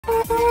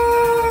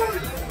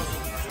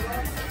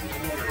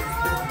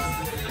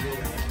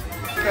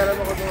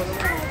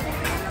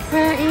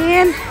We're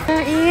in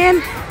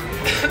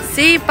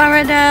Sea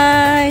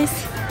Paradise.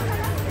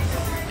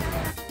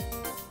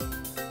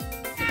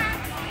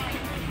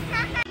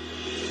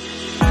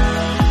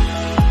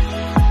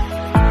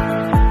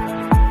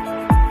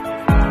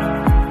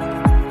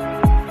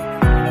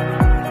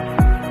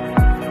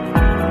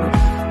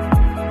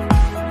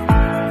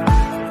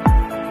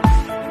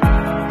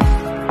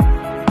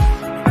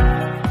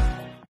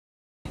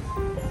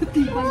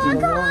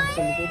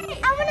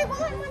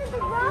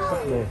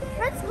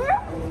 Let's go.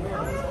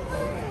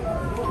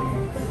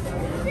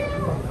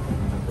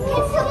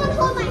 Can someone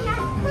hold my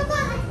hand? Come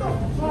on, let's go.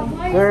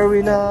 Where are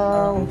we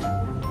now?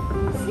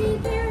 Sea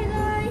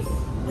Paradise.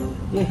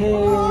 Yay!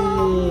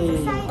 Oh,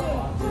 excited.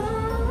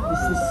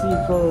 This is Sea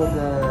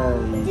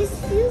Paradise. This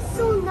feels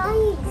so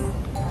nice.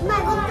 When I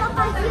look up, I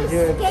feel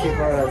Here at Sea scared.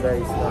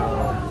 Paradise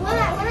now. When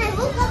I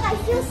look up, I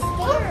feel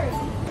scared.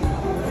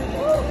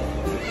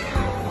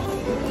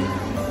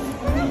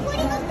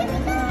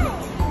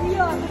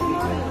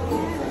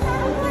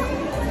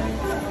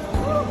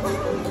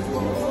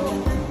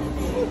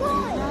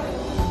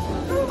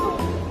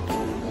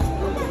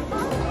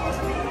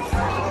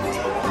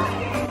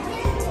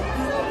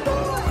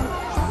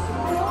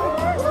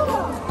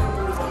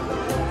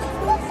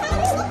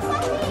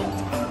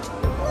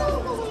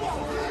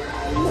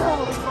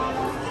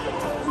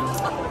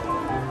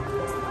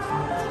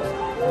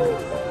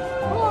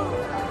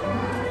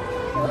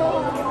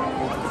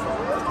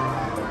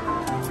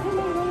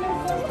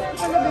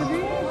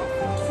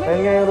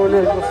 Ayun nga yung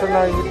roller coaster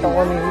na nakikita ko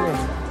kanina eh.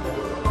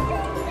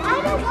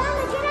 I don't want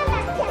to get on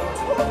that jet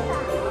coaster.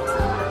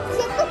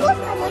 Jet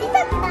coaster 乗り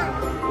たくない。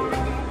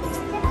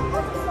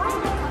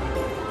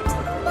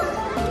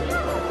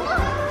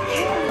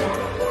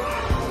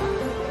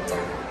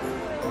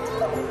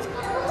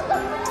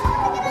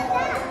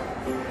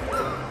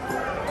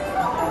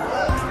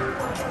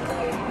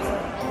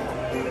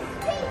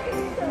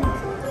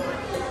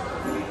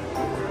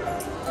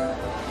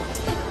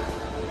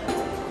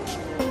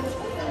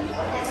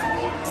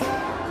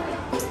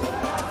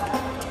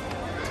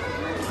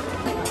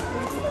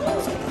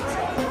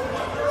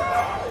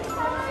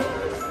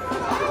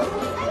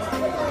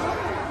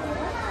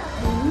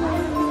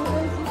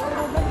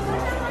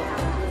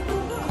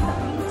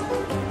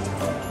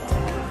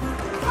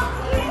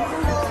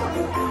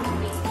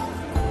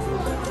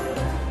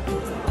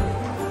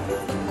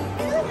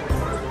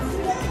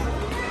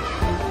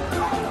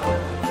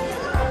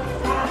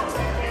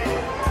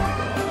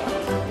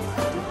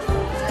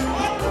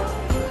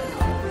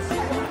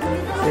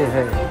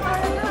Hey.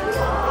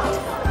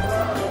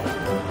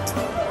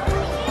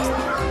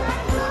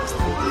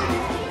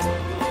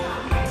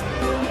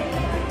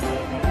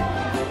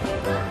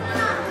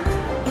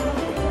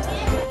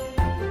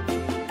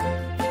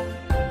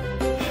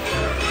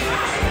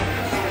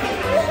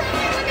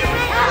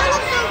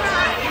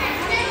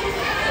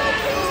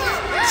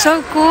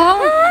 So cool.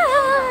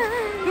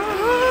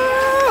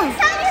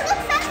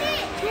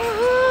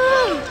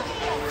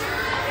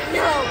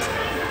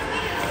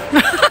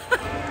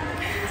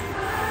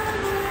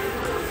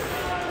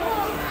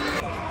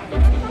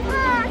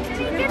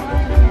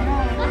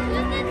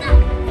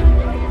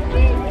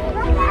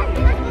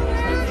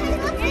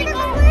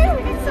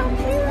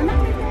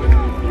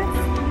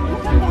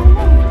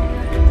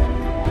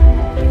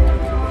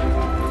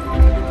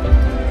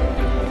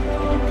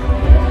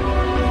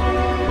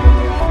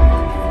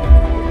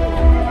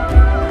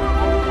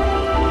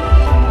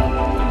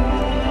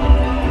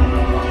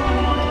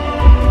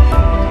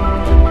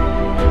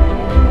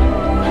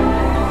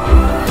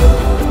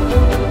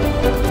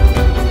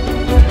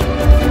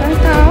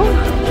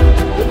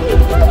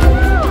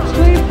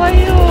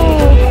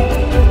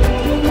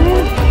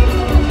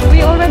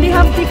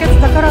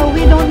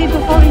 We don't need to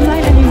fall in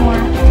line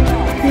anymore.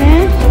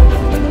 Yeah?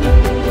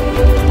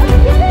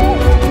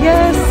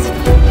 Yes.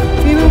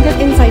 We will get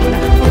inside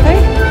now. Okay?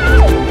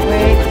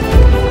 Wait.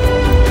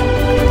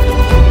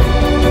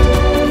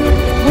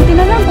 Buti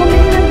na lang,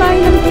 bumili na tayo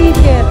ng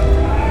ticket.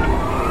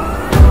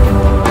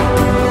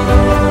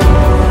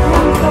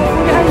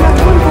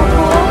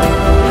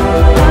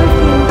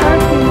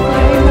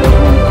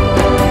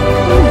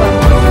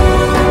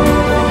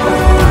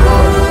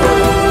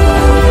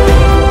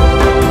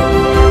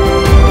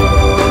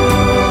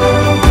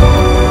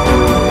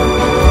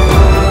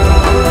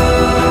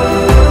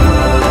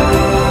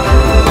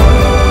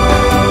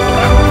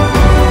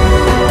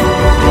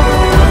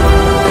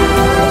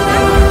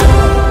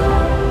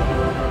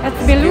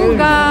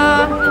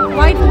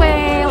 White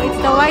whale, it's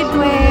the white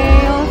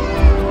whale.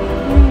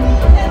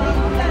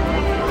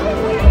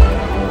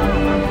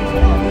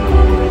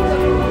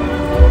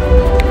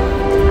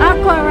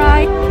 Aqua,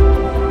 right?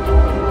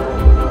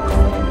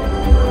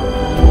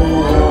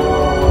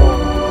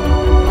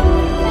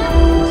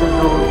 It's a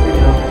dolphin.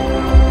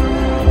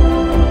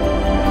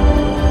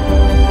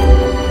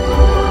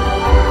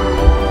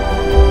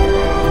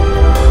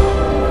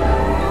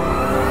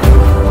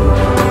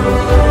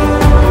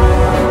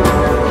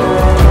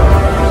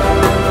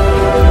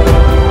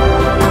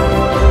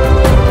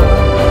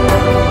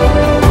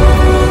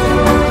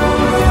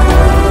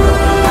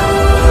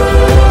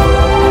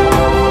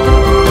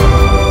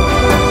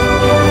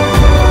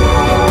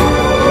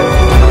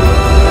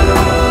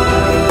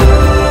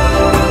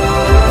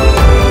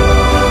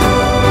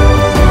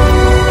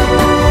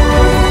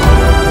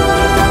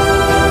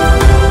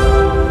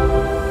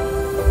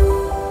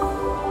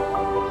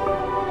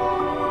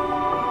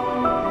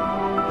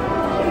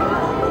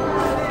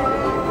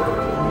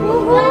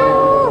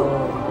 Woohoo!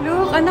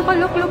 Look, anak ko,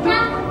 look, look,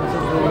 look.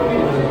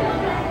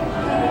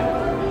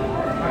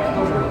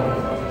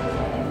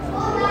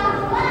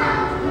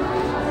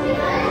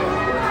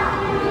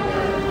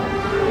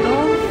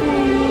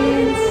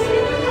 Dolphins.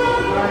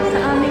 Sa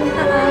aming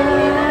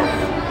taas.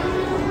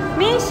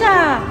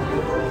 Misha!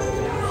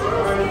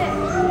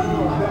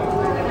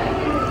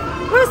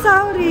 We're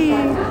sorry.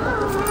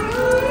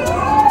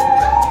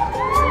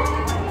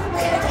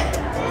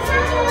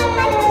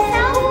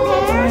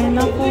 Ay,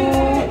 naku.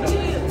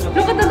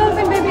 Look at the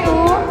dolphin, baby,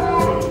 oh.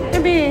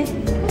 Baby.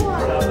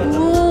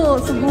 Oh,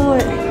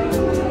 suboy.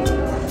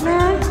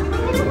 Na?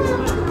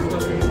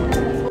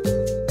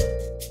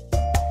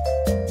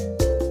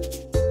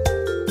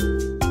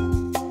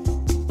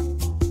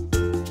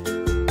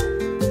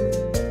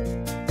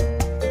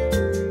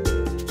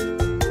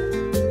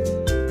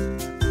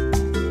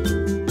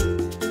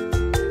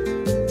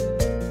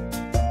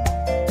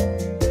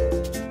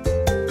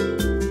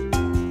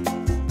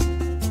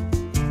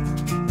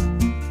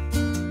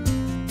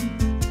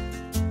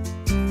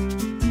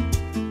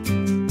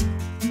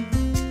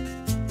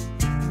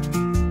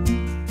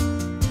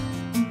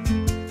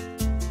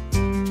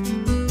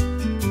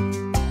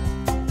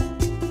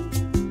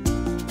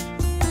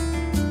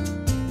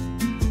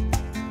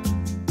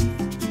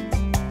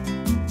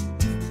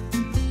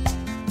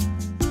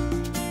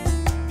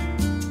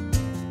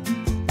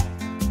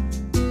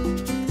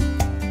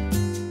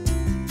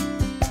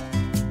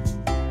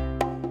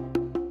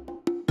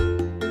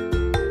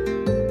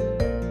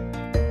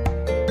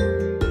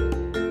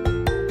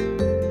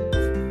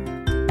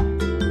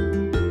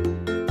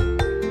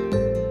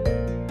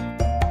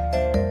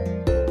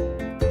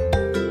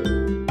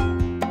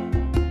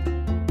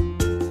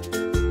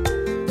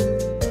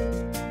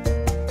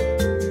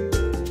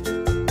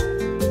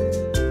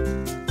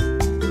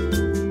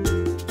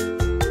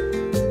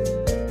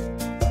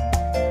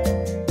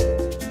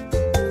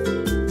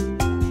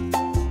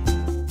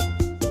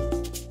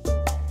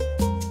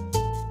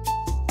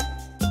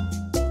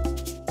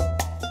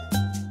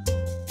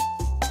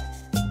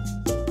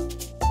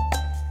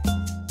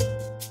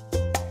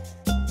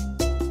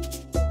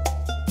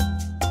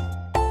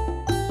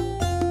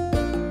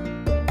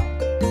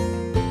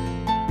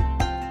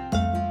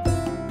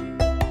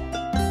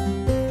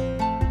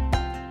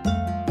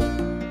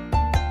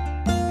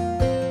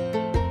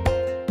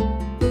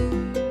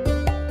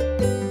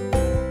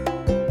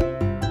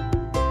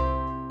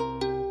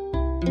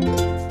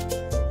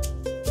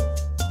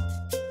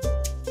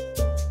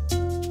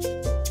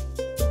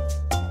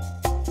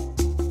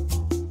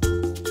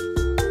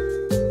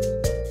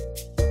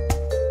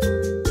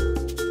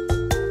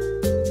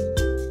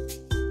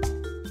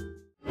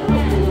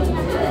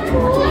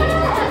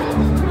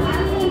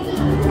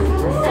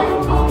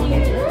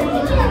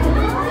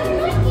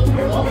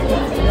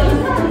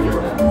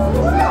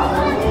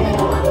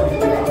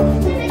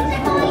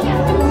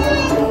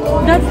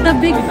 That's the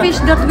big fish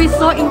that we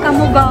saw in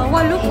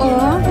Kamogawa. Look,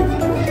 oh.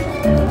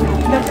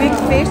 The big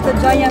fish, the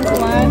giant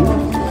one.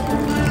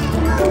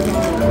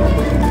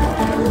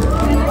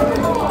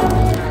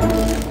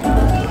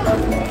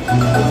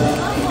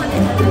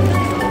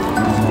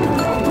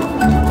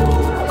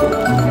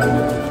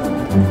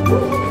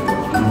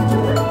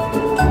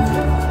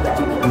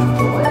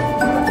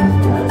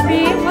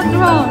 See? What's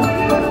wrong?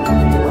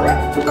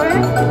 Okay?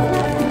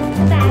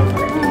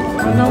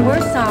 No,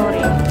 we're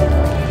sorry.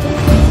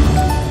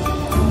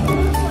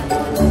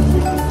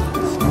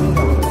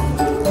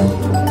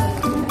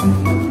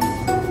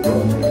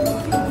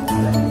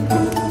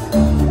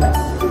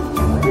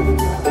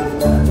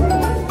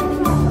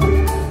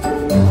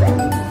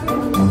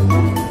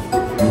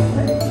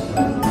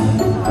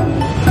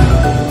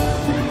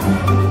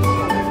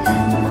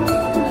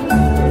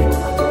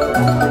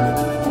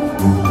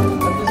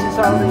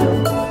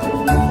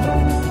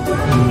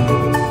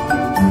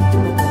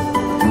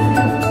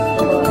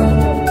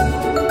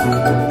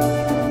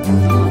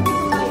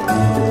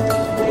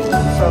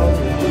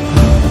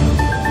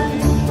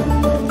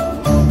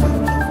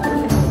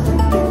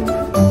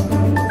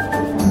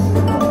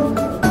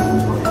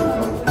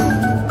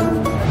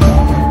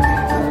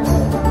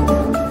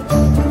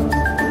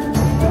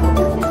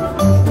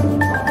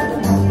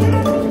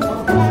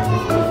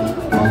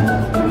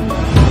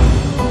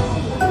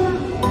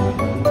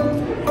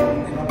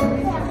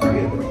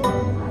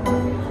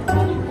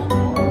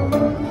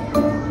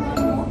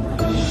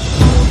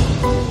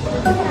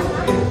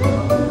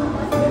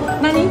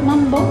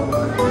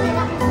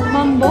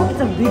 It's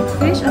a big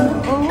fish. Ano?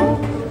 Oh.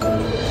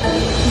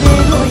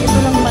 Pero ito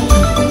lang man.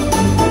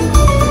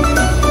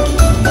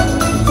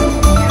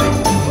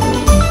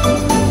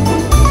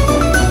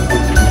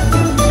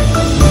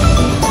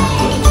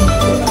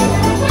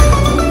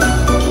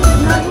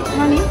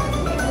 Nani?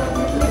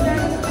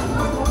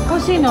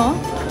 Hoshi no?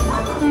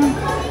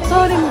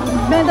 Sorry,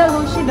 medal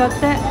hoshi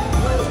datte.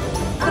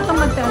 Kato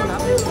matte ana.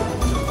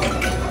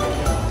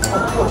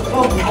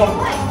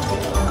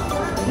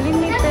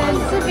 Limited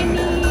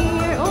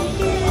souvenir.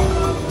 Okay.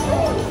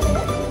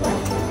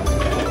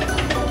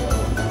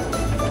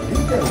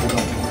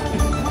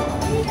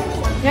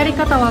 やり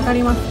方わか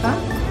りますか？なん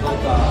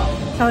か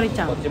沙織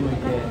ちゃん。こっち向いて。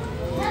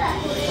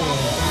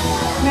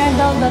メ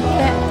ダルだって。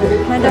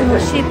メダル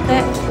虫っ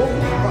て。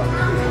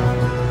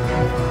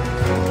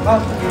Ang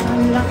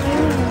laki.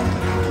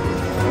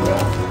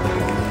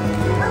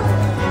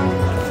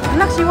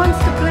 Anak, she wants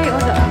to play.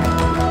 Oh,